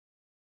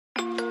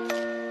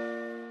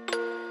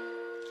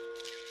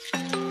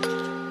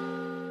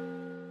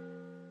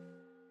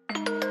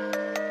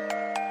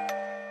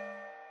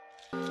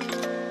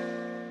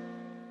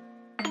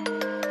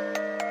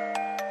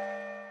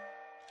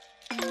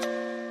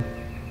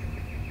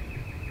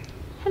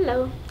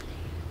Hello,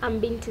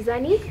 I'm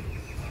Mentee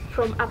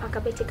from Upper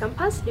Kabete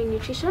campus doing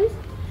nutrition.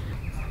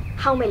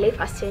 How my life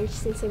has changed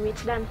since I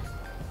met Dan.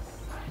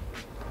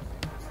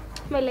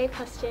 My life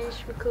has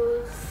changed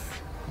because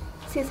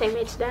since I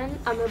met Dan,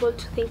 I'm able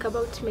to think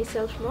about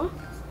myself more.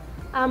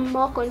 I'm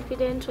more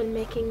confident when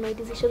making my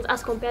decisions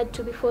as compared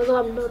to before, though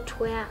I'm not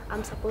where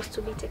I'm supposed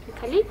to be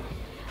technically,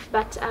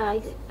 but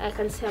I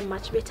can say I'm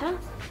much better.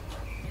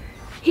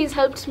 He's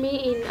helped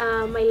me in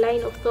my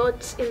line of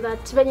thought in that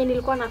venye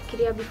nilikuwa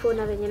nafikiria before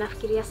na venye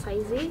nafikiria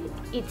saizi,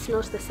 it's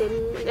not the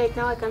same. Right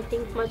now I can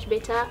think much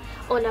better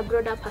on a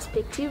broader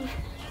perspective,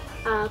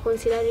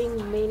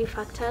 considering many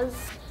factors.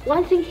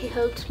 One thing he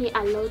helped me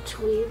a lot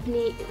with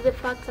ni the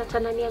fact that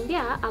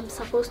ananiambia I'm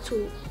supposed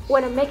to,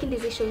 when I'm making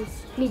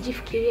decisions,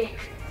 nijifikirie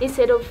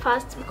instead of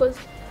fast, because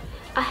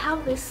I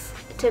have this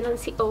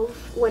tendency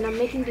of when I'm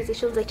making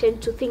decisions I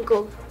tend to think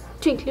of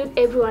to include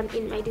everyone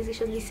in my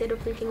decisions instead of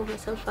thinking of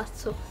myself first.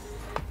 So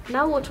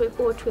now what we're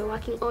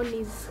working on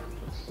is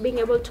being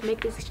able to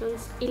make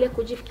decisions ile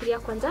kujifikiria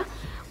kwanza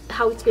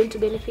how it's going to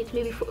benefit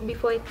me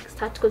before I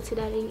start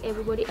considering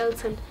everybody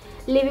else and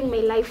living my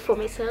life for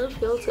myself.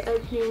 He also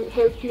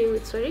helped me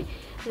with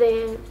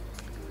the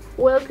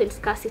wealth and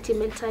scarcity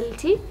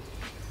mentality,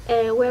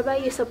 whereby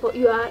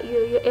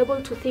you're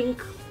able to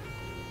think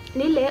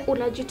nile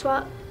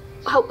unajitwa,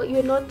 how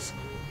you're not,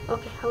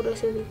 okay, how do I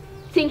say this,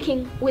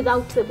 thinking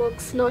without the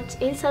box,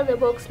 not inside the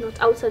box, not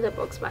outside the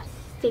box, but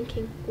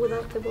thinking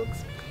without the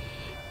box.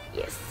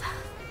 Yes.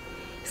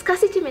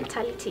 Scarcity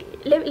mentality.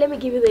 Let me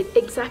give you the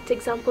exact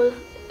example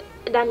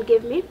Dan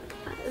gave me.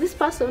 This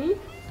person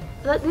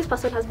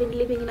has been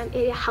living in an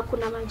area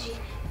hakuna maji,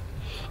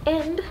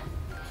 and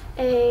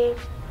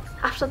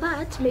after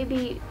that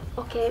maybe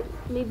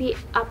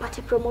a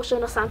party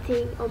promotion or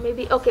something, or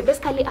maybe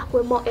basically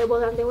akwe more able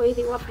than the way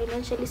they were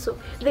financially, so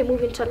they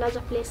move into a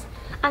larger place,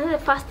 and then the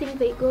first thing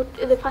they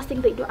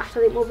do after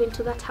they move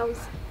into that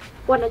house,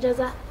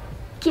 wanajaza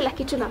kila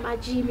kitu na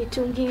maji,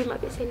 mitungi,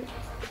 mabeseni,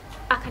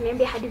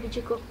 akaniambia hadi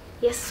vijiko.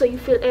 Yes, so you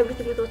fill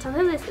everything with water.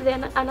 And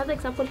then another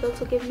example he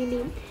also gave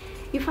me,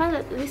 you find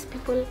that these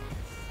people,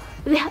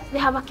 they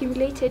have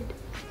accumulated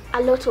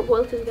a lot of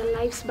wealth in their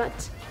lives,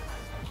 but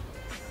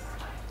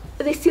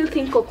they still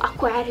think of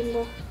acquiring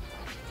more.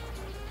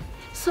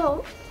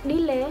 So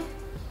nile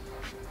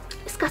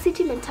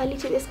scarcity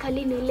mentality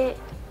basically nile,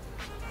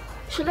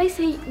 should I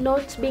say,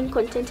 not being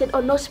contented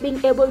or not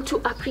being able to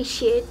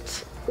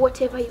appreciate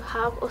whatever you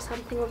have or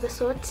something of the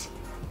sort,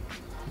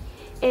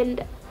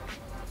 and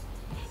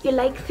you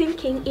like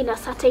thinking in a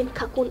certain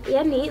kakun,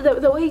 yani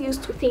the way you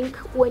used to think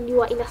when you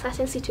were in a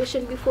certain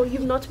situation before,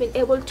 you've not been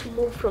able to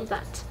move from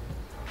that.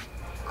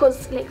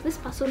 Because like this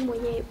person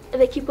mwenye,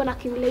 they keep on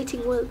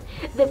accumulating wealth,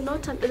 they've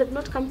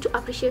not come to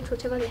appreciate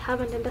whatever they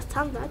have and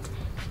understand that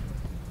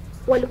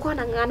walikuwa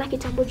wanang'ana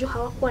kitambo juu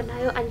hawakuwa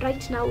nayo, and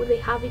right now they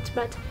have it,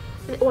 but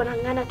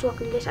wanang'ana to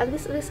accumulate. And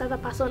this other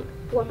person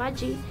wa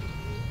maji,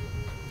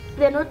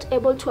 they're not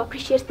able to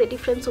appreciate the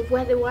difference of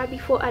where they were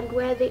before and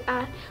where they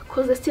are,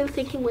 because they're still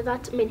thinking with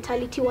that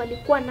mentality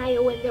walikuwa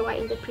nayo when they were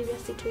in the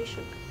previous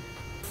situation.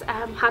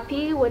 I'm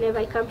happy whenever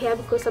I come here,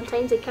 because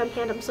sometimes I come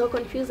here and I'm so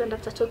confused, and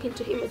after talking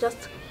to him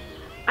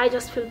I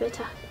just feel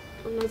better.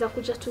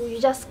 You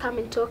just come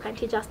and talk and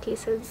he just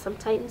listens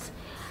sometimes,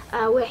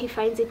 where he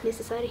finds it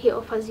necessary he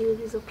offers you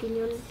his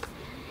opinion.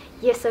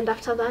 Yes, and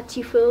after that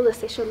you feel the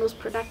session was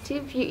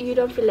productive. You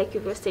don't feel like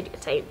you've wasted your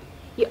time.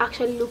 You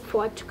actually look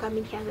forward to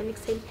coming here the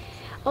next time.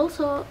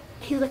 Also,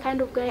 he's the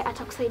kind of guy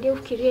atakusaidia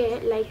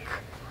ufikirie, like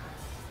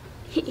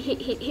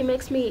he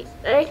makes me,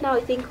 right now I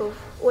think of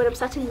when I'm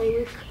starting my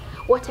week,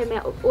 what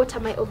are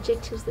my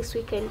objectives this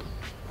weekend?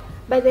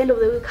 By the end of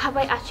the week, have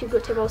I achieved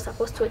whatever I was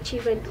supposed to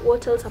achieve, and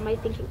what else am I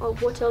thinking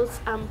of? What else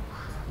am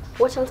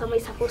I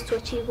supposed to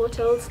achieve? What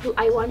else do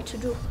I want to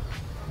do?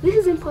 This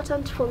is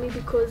important for me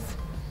because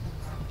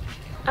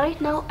right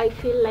now I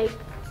feel like,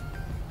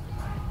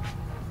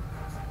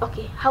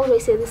 okay, how do I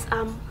say this,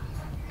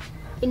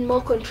 in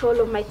more control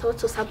of my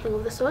thoughts or something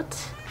of the sort.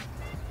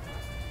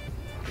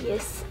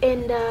 Yes,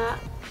 and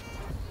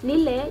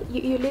nile,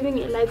 you're living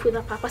your life with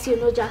a purpose. You're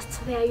not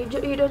just there,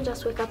 you don't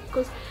just wake up.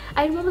 Because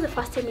I remember the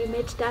first time I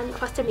met Dan,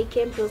 first time he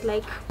came, he was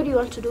like, what do you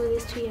want to do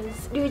these 2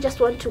 years? Do you just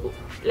want to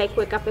like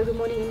wake up every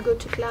morning and go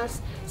to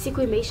class?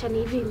 Siku imeisha,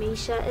 nivi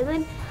imeisha. And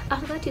then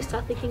after that you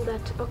start thinking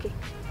that, okay,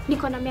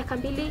 niko na miaka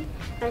mbili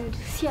and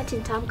si ati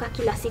nitaamka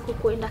kila siku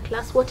kuenda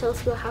class, what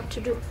else do I have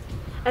to do?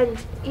 And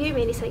you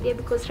made this idea,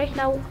 because right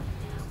now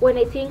when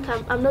I think,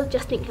 I'm not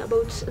just thinking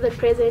about the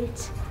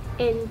present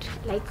and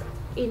like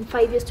in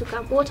 5 years to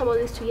come. What about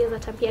these 2 years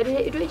that I'm here?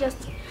 Do I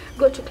just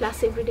go to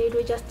class every day? Do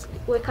I just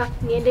wake up,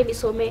 niende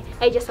nisome,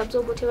 I just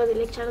absorb whatever the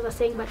lecturers are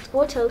saying? But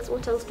what else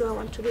do I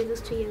want to do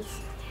these 2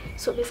 years?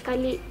 So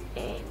basically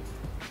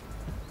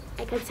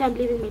I can say I'm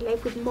living my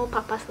life with more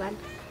purpose than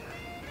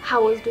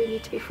how I was doing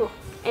it before,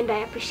 and I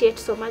appreciate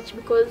so much,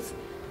 because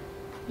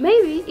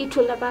maybe it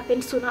will have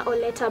happened sooner or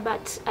later,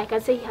 but I can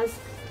say he has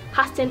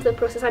hastened the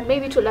process, and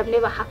maybe it will have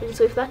never happened.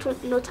 So if that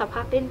would not have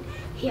happened,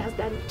 he has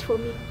done it for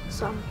me,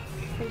 so I'm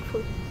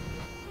thankful.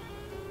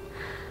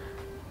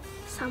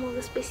 some of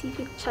the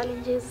specific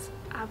challenges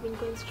I've been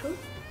going through?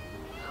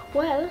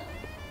 Well,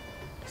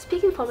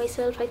 speaking for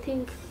myself, I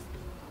think,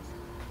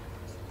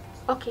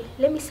 okay,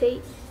 let me say,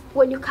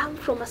 when you come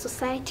from a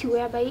society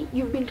whereby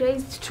you've been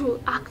raised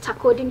to act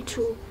according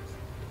to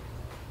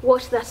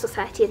what that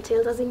society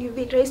entails, as in you've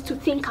been raised to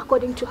think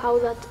according to how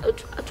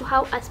to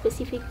how a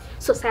specific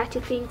society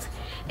thinks,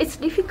 it's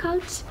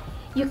difficult.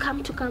 You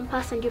come to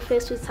campus and you're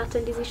faced with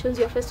certain decisions,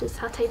 you're faced with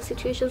certain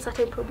situations,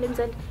 certain problems,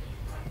 and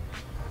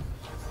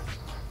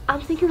I'm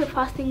thinking the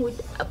first thing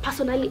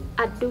personally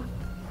I'd do,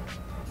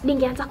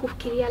 ningeanza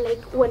kufikiria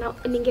like when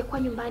ningekuwa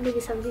nyumbani,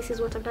 this is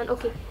what I've done.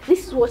 Okay,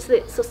 this is what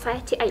the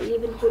society I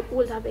live in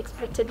would have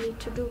expected me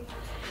to do.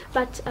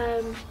 But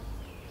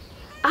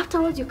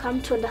afterwards you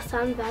come to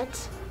understand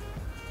that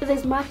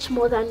there's much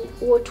more than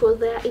what was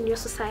there in your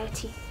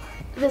society.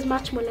 There's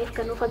much more life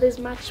can offer. There's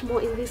much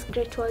more in this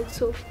great world.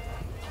 So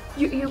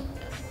you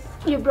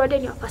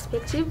broaden your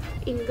perspective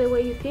in the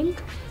way you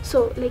think.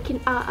 So like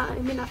in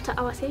after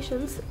our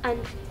sessions, and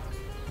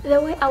the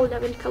way I would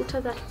have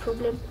encountered that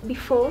problem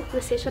before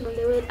the session and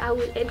the way I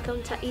will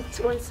encounter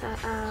it once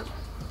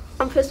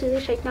I'm faced with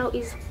it right now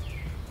is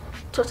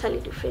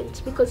totally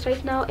different, because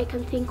right now I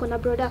can think on a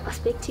broader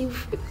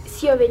perspective.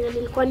 Sio venye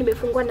nilikuwa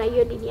nimefungwa na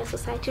hiyo nini ya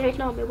society. Right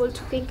now I'm able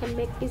to think and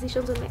make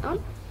decisions on my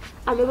own.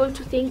 I'm able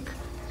to think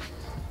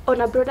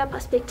on a broader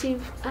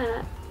perspective,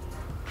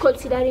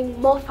 considering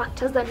more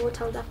factors than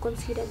what I would have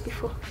considered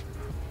before.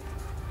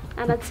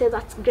 And I'd say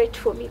that's great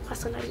for me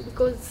personally,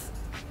 because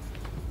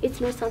it's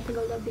not something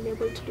I would have been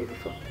able to do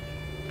before.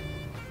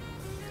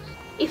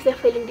 If they're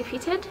feeling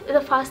defeated,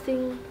 the first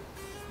thing,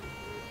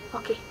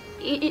 okay,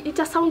 it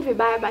sounds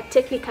vibaya, but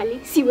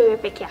technically, si wewe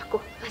peke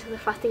yako. That's the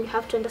first thing you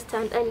have to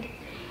understand. And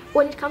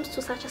when it comes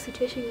to such a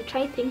situation, you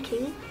try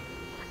thinking,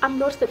 I'm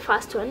not the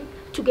first one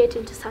to get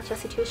into such a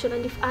situation,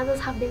 and if others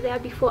have been there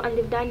before and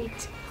they've done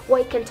it,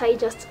 why can't I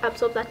just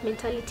absorb that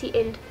mentality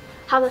and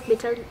have that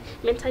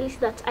mentality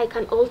that I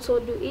can also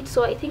do it?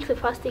 So I think the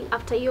first thing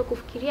after hiyo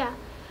kufikiria,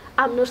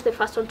 I'm not the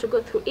first one to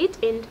go through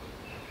it and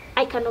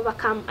I can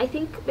overcome. I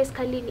think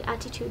basically the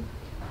attitude,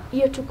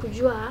 hiyo tu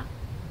kujua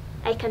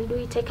I can do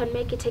it, I can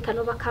make it, I can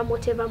overcome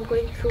whatever I'm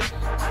going through.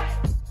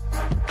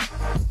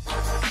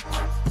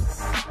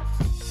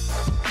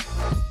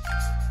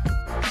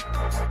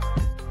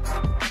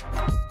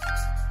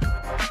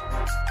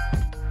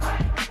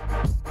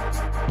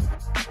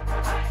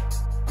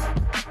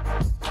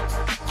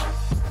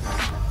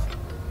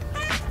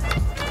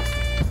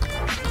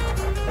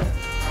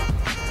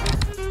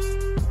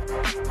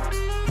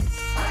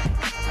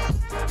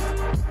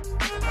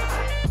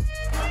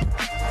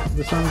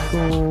 The sun's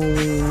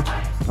going.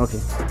 Okay.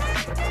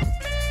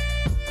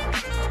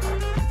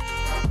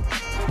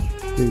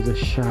 There's a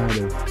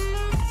shadow.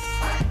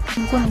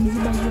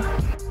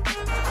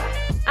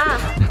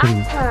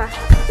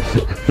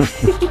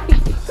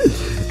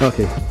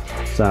 Okay.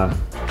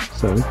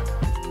 Sorry.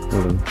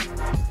 Hold on.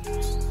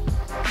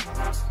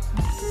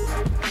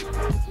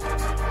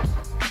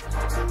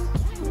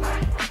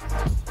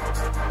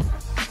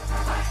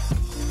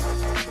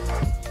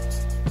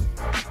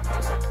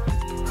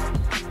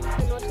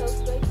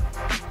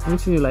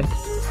 Anything you like? This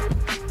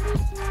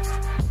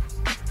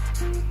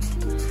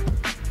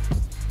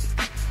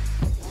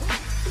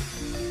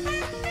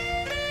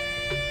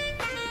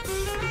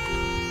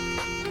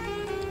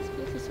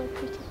place is so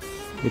pretty.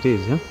 It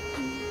is, yeah?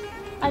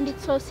 And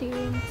it's so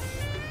serene.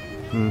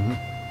 Mm-hmm.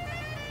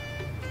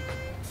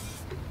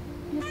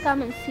 Just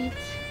come and sit.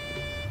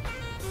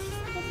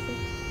 Just sit.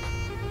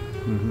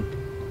 Mm-hmm.